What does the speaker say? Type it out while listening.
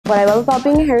What I love about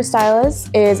being a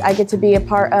hairstylist is I get to be a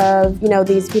part of,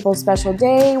 these people's special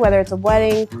day, whether it's a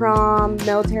wedding, prom,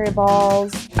 military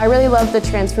balls. I really love the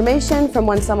transformation from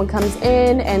when someone comes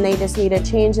in and they just need a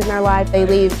change in their life. They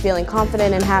leave feeling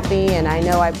confident and happy, and I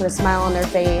know I put a smile on their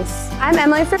face. I'm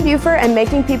Emily from Buford, and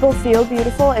making people feel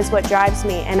beautiful is what drives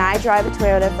me, and I drive a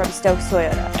Toyota from Stokes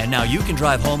Toyota. And now you can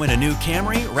drive home in a new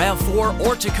Camry, RAV4,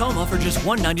 or Tacoma for just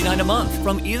 $199 a month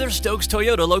from either Stokes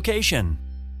Toyota location.